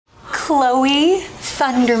Chloe,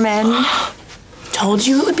 Thunderman. Told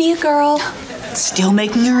you it would be a girl. Still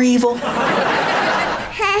making her evil.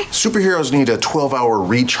 Superheroes need a 12-hour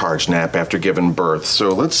recharge nap after giving birth, so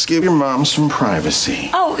let's give your mom some privacy.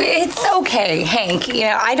 Oh, it's okay, Hank. You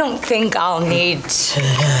know, I don't think I'll need to. Is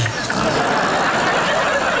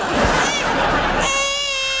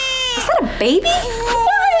that a baby?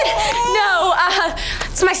 What? No,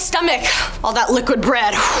 it's my stomach. All that liquid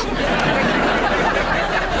bread.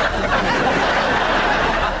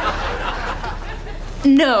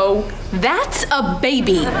 No, that's a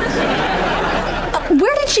baby.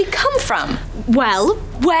 Where did she come from? Well,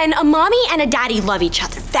 when a mommy and a daddy love each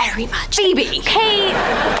other very much. Baby.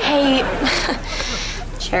 Hey,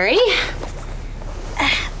 Cherry.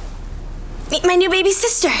 Meet my new baby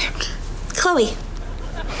sister, Chloe.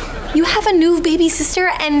 You have a new baby sister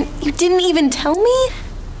and you didn't even tell me?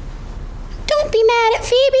 Don't be mad at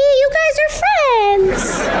Phoebe, you guys are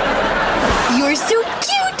friends. You're so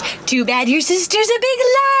cute. Too bad your sister's a big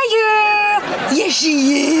liar. Yes, she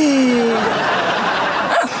is.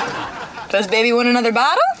 Does baby want another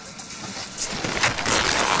bottle?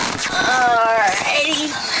 Alrighty.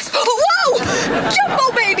 Whoa!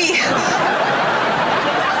 Jumbo baby!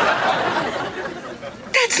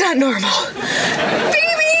 That's not normal.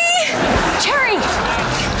 Baby! Cherry!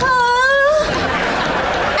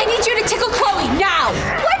 I need you to tickle Chloe now.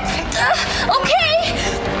 What? Okay.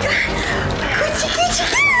 Coochie coochie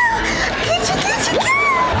coo.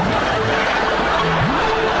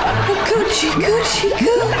 Coochie coochie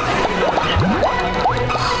coo.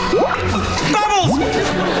 Bubbles!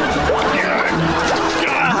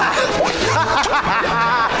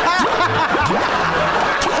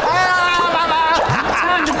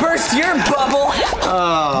 Time to burst your bubble.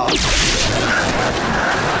 Oh.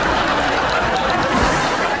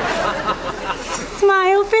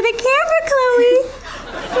 Smile for the camera, Chloe.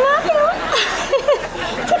 Smile.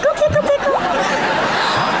 Tickle, tickle, tickle.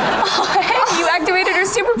 Oh, hey, you activated her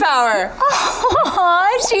superpower.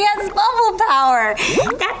 Aw, she has bubble power.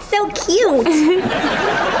 That's so cute.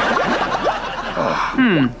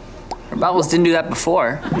 Her bubbles didn't do that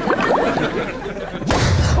before.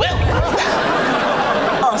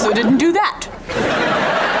 Also didn't do that.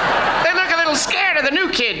 They look a little scared of the new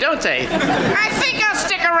kid, don't they? I think I'll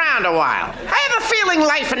stick around a while. I have a feeling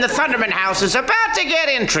life in the Thunderman house is about to get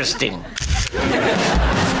interesting.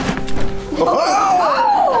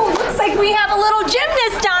 Oh, looks like we have a little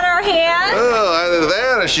gymnast on our hands. Oh, either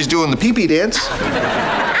that or she's doing the pee-pee dance.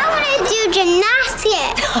 I want to do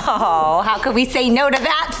gymnastics. Oh, how could we say no to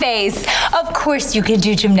that face? Of course you can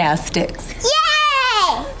do gymnastics.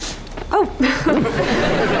 Yay! Oh.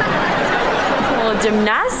 Well,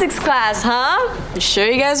 gymnastics class, huh? You sure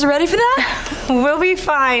you guys are ready for that? We'll be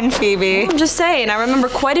fine, Phoebe. I'm just saying, I remember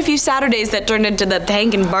quite a few Saturdays that turned into the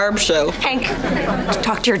Hank and Barb show. Hank,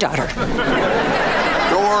 talk to your daughter.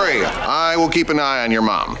 Don't worry, I will keep an eye on your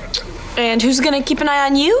mom. And who's gonna keep an eye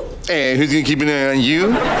on you? And who's gonna keep an eye on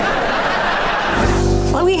you?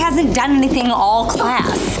 Chloe hasn't done anything all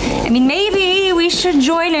class. I mean, maybe we should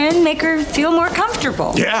join in, make her feel more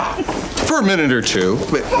comfortable. Yeah, for a minute or two,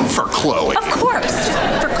 but for Chloe. Of course,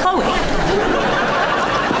 just for Chloe.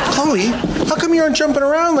 Chloe, how come you aren't jumping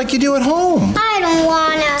around like you do at home? I don't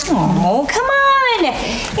wanna. Oh, come on.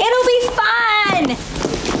 It'll be fun.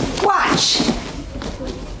 Watch.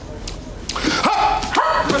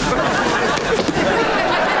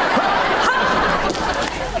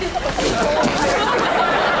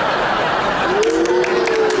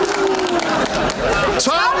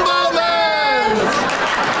 Thunderman!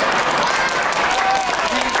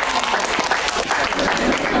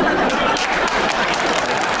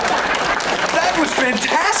 That was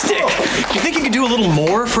fantastic. You think you could do a little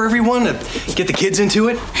more for everyone to get the kids into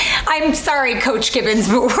it? I'm sorry, Coach Gibbons,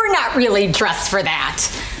 but we're not really dressed for that.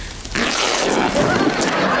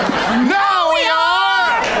 Now we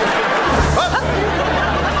are!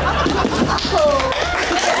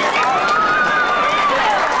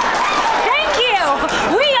 Thank you.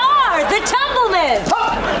 We are the Tumblemans.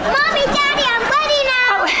 Mommy, Daddy, I'm ready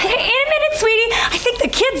now. Oh, in a minute, sweetie. I think the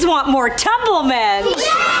kids want more Tumblemans.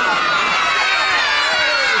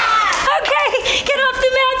 Okay, get off the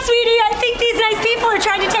mat, sweetie. I think these nice people are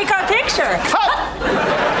trying to take our picture.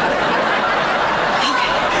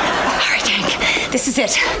 This is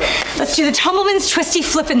it. Let's do the Tumbleman's twisty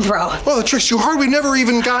flip and throw. Well, the trick's too hard. We've never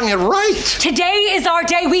even gotten it right. Today is our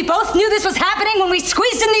day. We both knew this was happening when we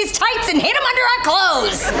squeezed in these tights and hid them under our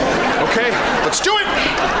clothes. Okay, let's do it.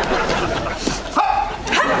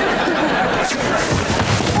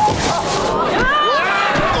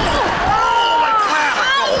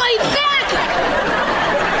 Oh, my back!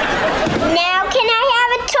 Now can I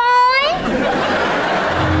have a toy?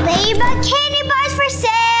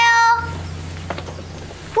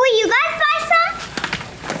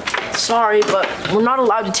 sorry, but we're not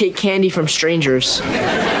allowed to take candy from strangers.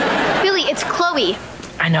 Billy, it's Chloe.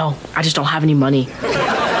 I know, I just don't have any money.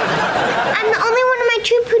 I'm the only one in my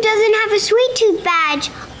troop who doesn't have a sweet tooth badge.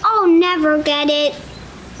 I'll never get it.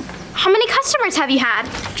 How many customers have you had?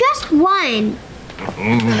 Just one.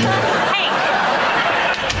 Hey!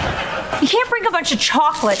 You can't bring a bunch of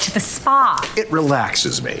chocolate to the spa. It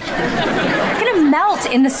relaxes me. It's gonna melt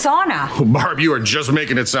in the sauna. Barb, you are just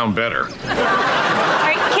making it sound better. All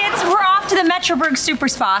right, kids, we're off to the Metroburg Super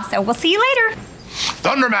Spa, so we'll see you later.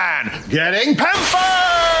 Thunderman getting pampered!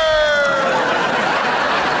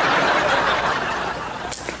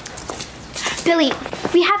 Billy,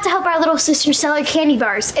 we have to help our little sister sell her candy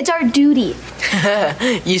bars. It's our duty.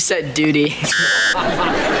 You said duty.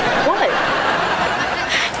 What?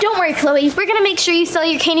 Don't worry, Chloe. We're gonna make sure you sell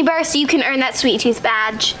your candy bars so you can earn that sweet tooth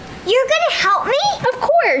badge. You're gonna help me? Of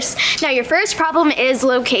course. Now, your first problem is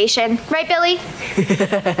location. Right, Billy?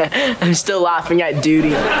 I'm still laughing at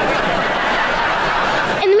duty.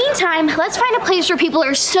 In the meantime, let's find a place where people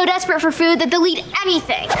are so desperate for food that they'll eat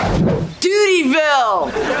anything.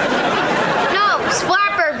 Dutyville! No,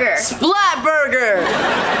 Splatburger. Splatburger!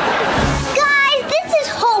 Guys, this is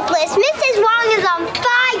hopeless. Mrs. Wong is on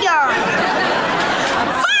fire.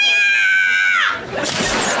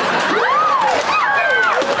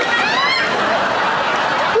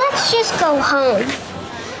 Let's just go home.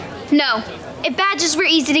 No. If badges were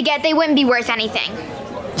easy to get, they wouldn't be worth anything.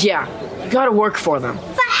 Yeah, you gotta work for them.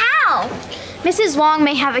 But how? Mrs. Wong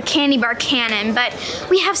may have a candy bar cannon, but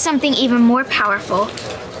we have something even more powerful.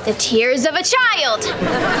 The tears of a child.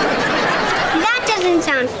 That doesn't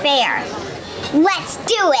sound fair. Let's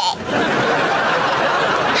do it.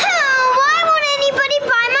 Why won't anybody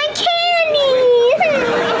buy my candy?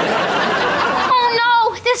 Oh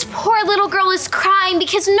no, this poor little girl is crying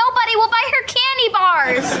because nobody will buy her candy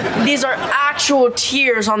bars. These are actual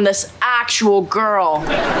tears on this actual girl.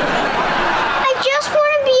 I just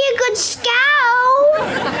want to be a good scout.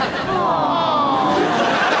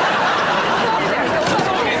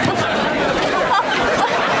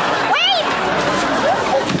 Wait!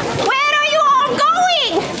 Where are you all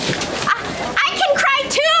going? I can cry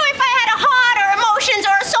too if I had a heart or emotions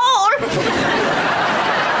or a soul.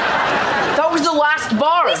 That was the last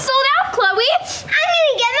bar. We sold out, Chloe. I'm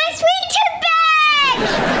gonna get my sweet tooth back.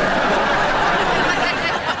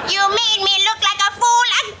 You made me look like a fool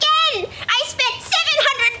again! I spent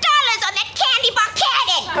 $700 on that candy bar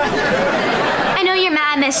cannon! I know you're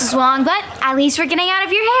mad, Mrs. Wong, but at least we're getting out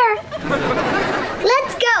of your hair.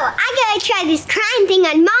 Let's go. I gotta try this crying thing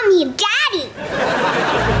on Mommy and Daddy.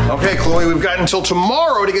 Okay, Chloe, we've got until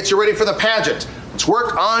tomorrow to get you ready for the pageant. Let's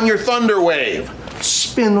work on your thunder wave.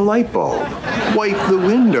 Spin the light bulb, wipe the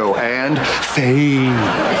window, and fade.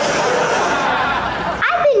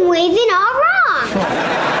 I've been waving all wrong.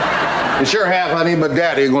 You sure have, honey, but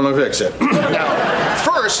Daddy's gonna fix it. Now,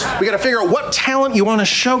 first, we gotta figure out what talent you want to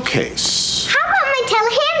showcase. How about my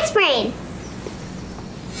telehandspring?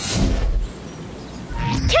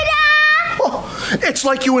 Ta-da! Oh, it's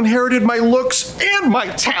like you inherited my looks and my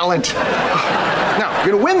talent. Now, if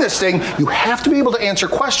you're gonna win this thing, you have to be able to answer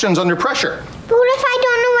questions under pressure. But what if I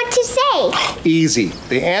don't know what to say? Easy.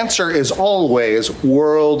 The answer is always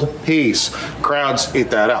world peace. Crowds eat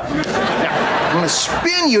that up. Now, I'm gonna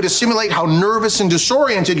spin you to simulate how nervous and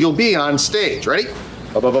disoriented you'll be on stage. Ready?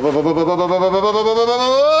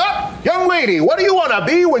 Young lady, what do you want to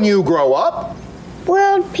be when you grow up?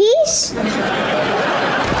 World peace?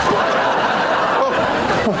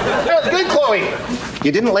 That was good, Chloe.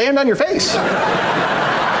 You didn't land on your face.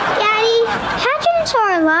 Daddy, pageants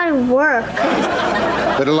are a lot of work.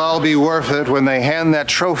 It'll all be worth it when they hand that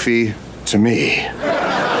trophy to me.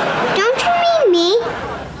 Don't you mean me?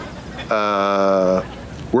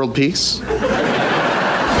 World peace?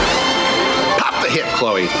 Pop the hip,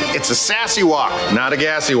 Chloe. It's a sassy walk, not a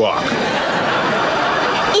gassy walk.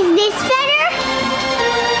 Is this better?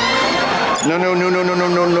 No.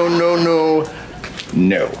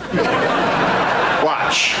 No.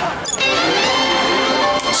 Watch.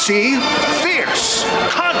 See? Fierce,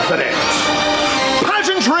 confident,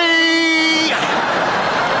 pageantry!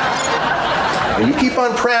 Now you keep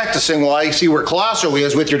on practicing while I see where Colosso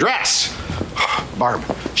is with your dress. Barb,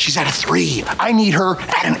 she's at a 3. I need her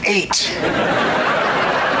at an 8.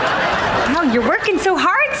 Oh, you're working so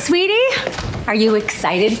hard, sweetie. Are you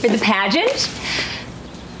excited for the pageant?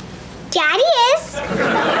 Daddy is.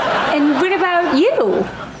 And what about you?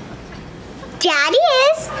 Daddy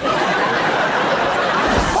is.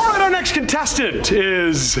 All right, our next contestant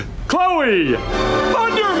is Chloe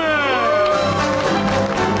Thunderman.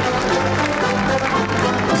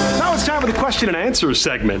 Now it's time for the question and answer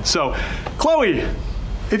segment. So, Chloe,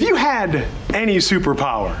 If you had any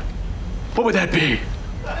superpower, what would that be?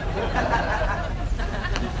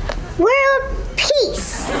 World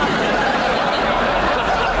peace.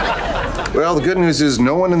 Well, the good news is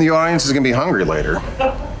no one in the audience is going to be hungry later.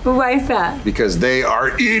 Why is that? Because they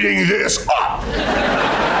are eating this up.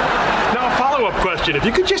 Now, a follow-up question. If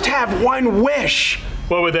you could just have one wish,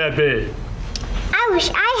 what would that be? I wish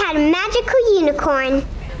I had a magical unicorn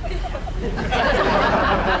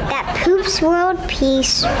that poops world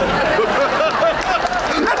peace. That's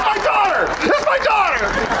my daughter! That's my daughter!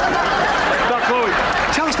 Now, Chloe,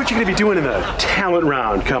 tell us what you're going to be doing in the talent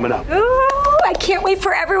round coming up. Ooh, I can't wait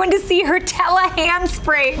for everyone to see her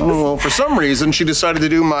tele-handsprings. Oh, well, for some reason, she decided to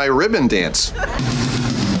do my ribbon dance.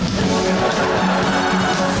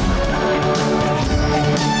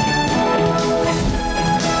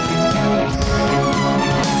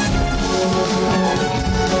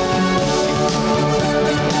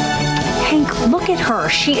 Look at her.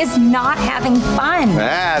 She is not having fun.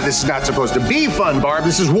 Ah, this is not supposed to be fun, Barb.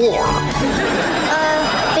 This is war.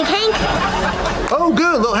 Big Hank, Oh,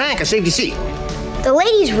 good, little Hank. I saved your seat. the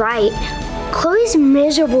lady's right. Chloe's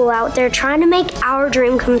miserable out there trying to make our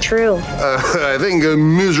dream come true. I think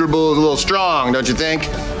miserable is a little strong, don't you think?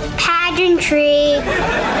 Pageantry.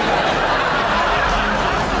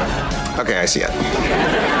 Okay, I see it.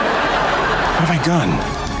 What have I done?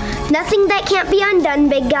 Nothing that can't be undone,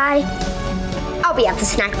 big guy. I'll be at the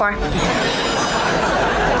snack bar.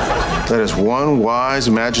 That is one wise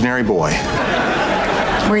imaginary boy.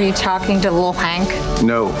 Were you talking to little Hank?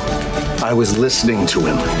 No, I was listening to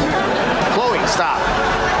him. Chloe, stop.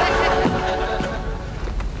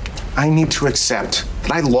 I need to accept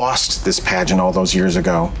that I lost this pageant all those years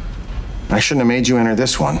ago. I shouldn't have made you enter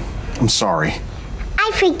this one. I'm sorry.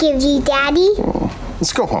 I forgive you, Daddy.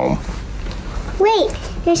 Let's go home. Wait,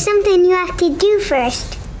 there's something you have to do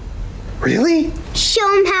first. Really? Show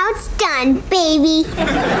them how it's done, baby.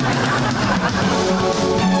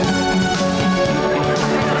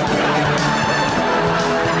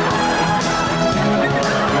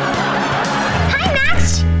 Hi,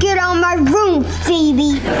 Max. Get out of my room,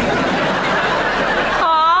 baby.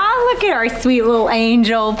 Aw, look at our sweet little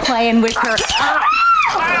angel playing with her.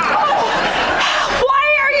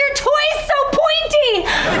 Why are your toys so pointy?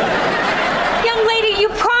 Young lady, you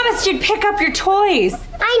promised you'd pick up your toys.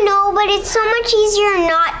 I know, but it's so much easier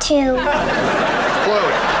not to.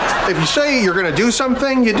 Chloe, if you say you're gonna do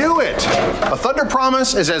something, you do it. A thunder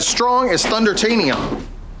promise is as strong as Thundertanium.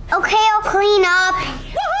 Okay, I'll clean up.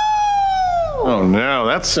 Oh no,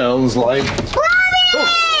 that sounds like... Robin!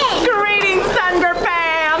 Greetings, Thunder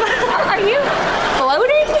Pam. Are you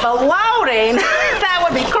floating? Floating? That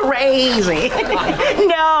would be crazy.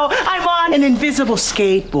 No, I'm on an invisible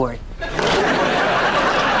skateboard. Robin,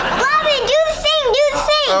 do the thing, do the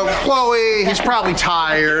thing. Oh, Chloe, he's probably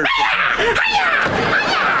tired.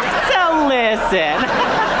 So listen,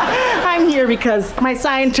 I'm here because my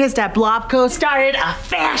scientist at Blobco started a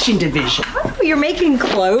fashion division. Oh, you're making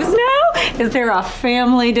clothes now? Is there a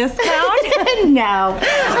family discount? No.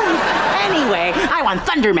 Anyway, I want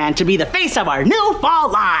Thunderman to be the face of our new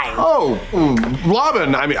fall line. Oh,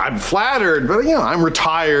 Robin, I mean, I'm flattered, but you know, I'm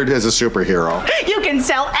retired as a superhero. You can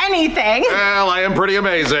sell anything. Well, I am pretty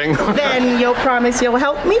amazing. Then you'll promise you'll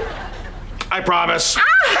help me? I promise.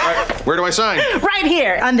 Right, where do I sign? Right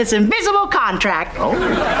here on this invisible contract. Oh.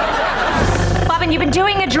 Bobbin, you've been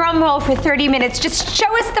doing a drum roll for 30 minutes. Just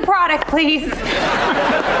show us the product, please.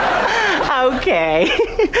 Okay.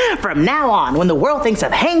 From now on, when the world thinks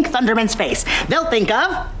of Hank Thunderman's face, they'll think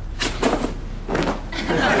of...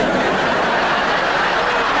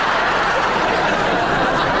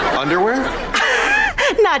 Underwear?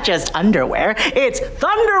 Not just underwear, it's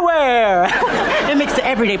Thunderwear. It makes the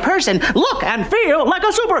everyday person look and feel like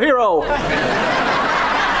a superhero.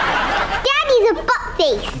 Daddy's a butt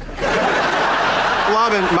face.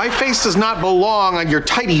 Robin, my face does not belong on your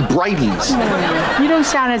tidy brighties. You don't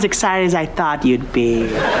sound as excited as I thought you'd be.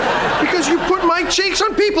 Because you put my cheeks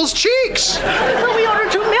on people's cheeks. Well, we ordered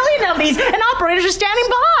 2 million of these, and operators are standing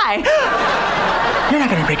by. You're not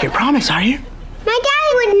gonna break your promise, are you? My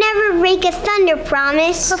daddy would never break a thunder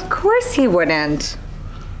promise. Of course he wouldn't.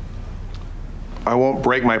 I won't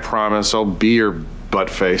break my promise. I'll be your butt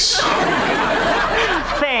face.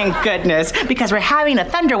 Thank goodness, because we're having a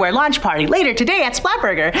Thunderwear launch party later today at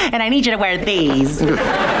Splatburger, and I need you to wear these. These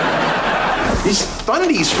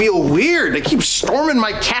Thundies feel weird. They keep storming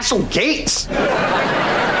my castle gates.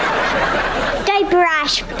 Diaper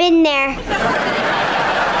rash, been there.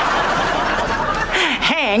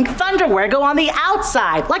 Hank, Thunderwear go on the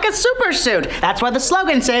outside, like a super suit. That's why the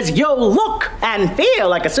slogan says, you'll look and feel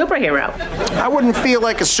like a superhero. I wouldn't feel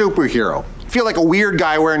like a superhero. feel like a weird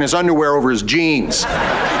guy wearing his underwear over his jeans.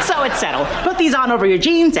 So it's settled. Put these on over your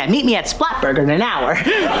jeans and meet me at Splatburger in an hour.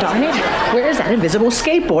 Darn it, where's that invisible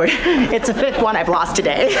skateboard? It's the 5th one I've lost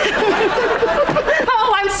today.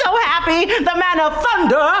 Oh, I'm so happy. The man of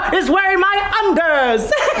thunder is wearing my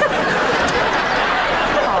unders.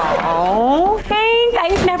 Oh, Hank,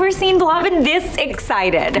 I've never seen Blobbin this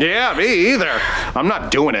excited. Yeah, me either. I'm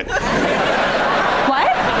not doing it.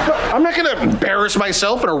 What? I'm not gonna embarrass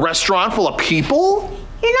myself in a restaurant full of people.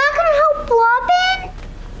 You're not gonna help Blobbin?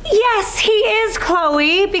 Yes, he is,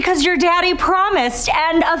 Chloe, because your daddy promised,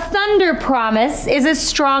 and a thunder promise is as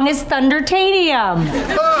strong as Thundertanium.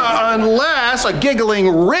 Unless a giggling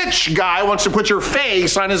rich guy wants to put your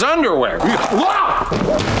face on his underwear.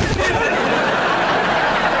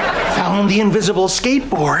 Found the invisible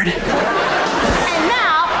skateboard. And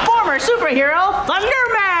now, former superhero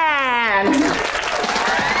Thunderman.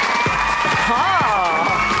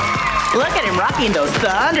 Oh, look at him rocking those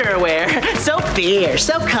Thunderwear. So fierce,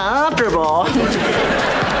 so comfortable.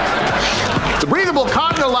 The breathable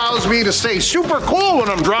cotton allows me to stay super cool when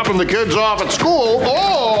I'm dropping the kids off at school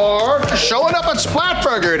or showing up at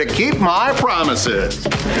Splatburger to keep my promises.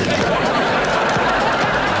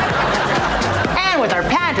 With our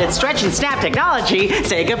patented stretch and snap technology,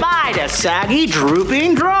 say goodbye to saggy,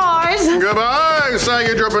 drooping drawers. Goodbye,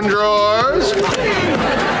 saggy, drooping drawers.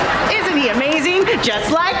 Isn't he amazing?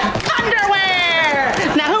 Just like underwear.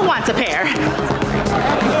 Now, who wants a pair?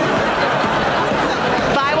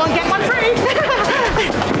 Buy one, get one free.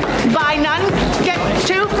 Buy none, get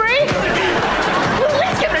two free.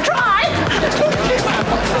 Let's give it a try.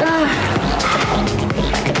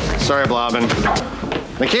 Sorry, Blobbin.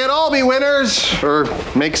 They can't all be winners, or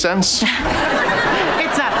make sense.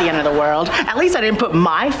 It's not the end of the world. At least I didn't put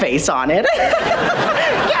my face on it.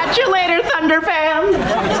 Catch you later, Thunder fam.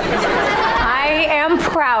 I am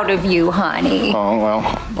proud of you, honey. Oh, well,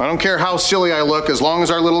 I don't care how silly I look as long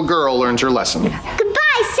as our little girl learns her lesson.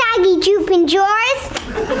 Goodbye, saggy drooping drawers.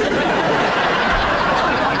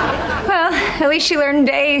 Well, at least she learned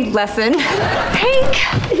a lesson. Hank,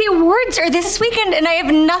 the awards are this weekend and I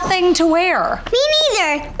have nothing to wear. Me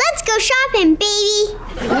neither. Let's go shopping, baby.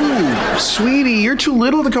 Ooh, sweetie, you're too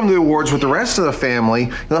little to come to the awards with the rest of the family.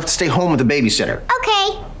 You'll have to stay home with the babysitter.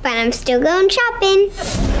 Okay, but I'm still going shopping.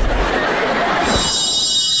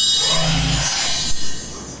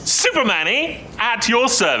 Superman-y, at your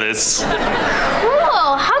service.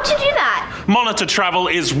 Cool. How'd you do that? Monitor travel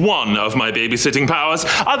is one of my babysitting powers.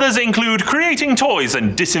 Others include creating toys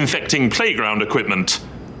and disinfecting playground equipment.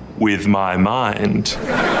 With my mind.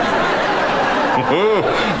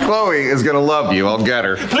 Chloe is gonna love you. I'll get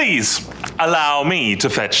her. Please, allow me to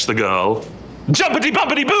fetch the girl.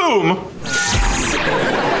 Jumpity-bumpity-boom!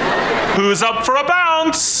 Who's up for a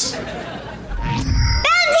bounce?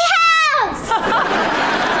 Bouncy house!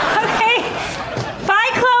 Okay.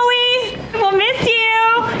 Bye, Chloe. We'll miss you.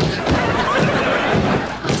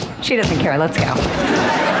 She doesn't care. Let's go.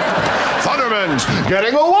 Thundermans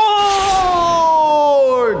getting awards!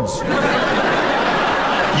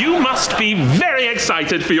 You must be very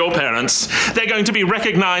excited for your parents. They're going to be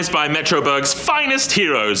recognized by Metroburg's finest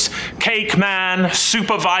heroes. Cake Man,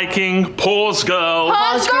 Super Viking, Paws Girl.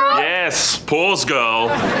 Paws Girl? Yes, Paws Girl.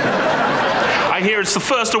 I hear it's the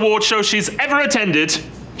first award show she's ever attended.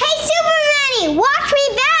 Hey, Superman, watch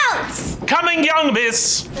me bounce! Coming, young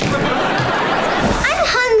miss. I'm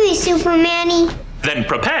hungry, Superman. Then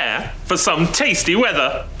prepare for some tasty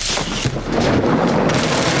weather.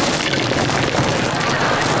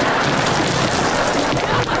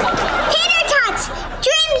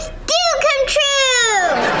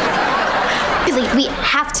 We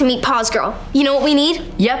have to meet Paws Girl. You know what we need?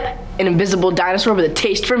 Yep, an invisible dinosaur with a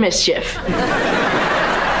taste for mischief.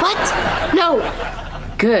 What? No.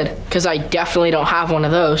 Good, because I definitely don't have one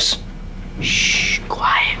of those. Shh,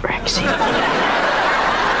 quiet, Rexy.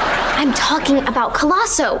 I'm talking about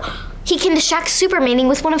Colosso. He can distract Superman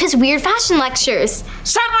with one of his weird fashion lectures.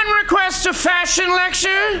 Someone request a fashion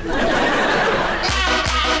lecture?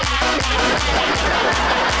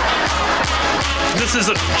 This is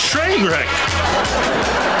a train wreck.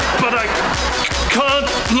 But I can't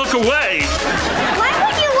look away. Why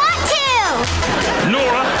would you want to?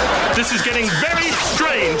 Nora, this is getting very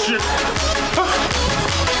strange.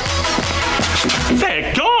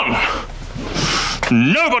 They're gone.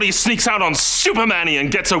 Nobody sneaks out on Superman-y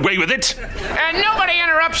and gets away with it. And nobody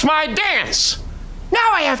interrupts my dance.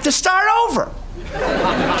 Now I have to start over.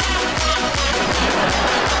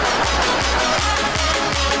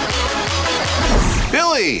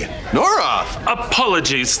 Billy! Nora!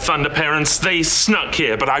 Apologies, Thunder Parents. They snuck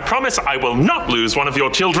here, but I promise I will not lose one of your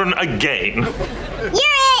children again. You're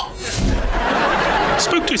it!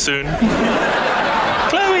 Spoke too soon.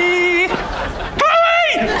 Chloe!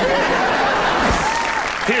 Chloe!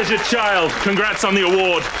 Here's your child. Congrats on the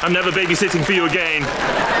award. I'm never babysitting for you again.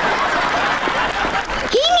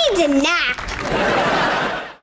 He needs a nap.